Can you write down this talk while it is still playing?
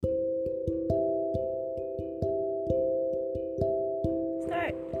Start.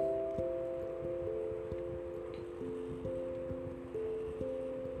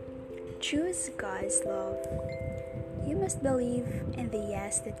 Choose God's love. You must believe in the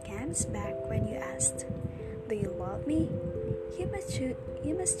yes that comes back when you asked, "Do you love me?" You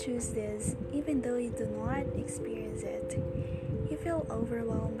must choose this even though you do not experience it. You feel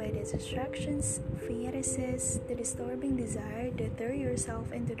overwhelmed by the distractions, fantasies, the disturbing desire to throw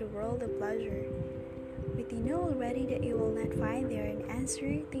yourself into the world of pleasure. But you know already that you will not find there an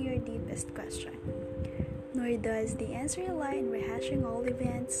answer to your deepest question. Nor does the answer lie in rehashing old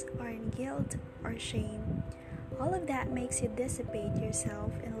events or in guilt or shame. All of that makes you dissipate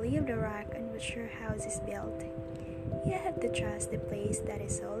yourself and leave the rock on which your house is built. You have to trust the place that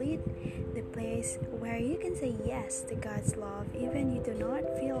is solid, the place where you can say yes to God's love even you do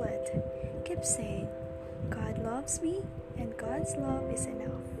not feel it. Keep saying, "God loves me and God's love is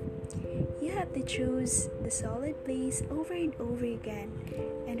enough." You have to choose the solid place over and over again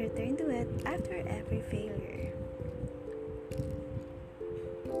and return to it after every failure.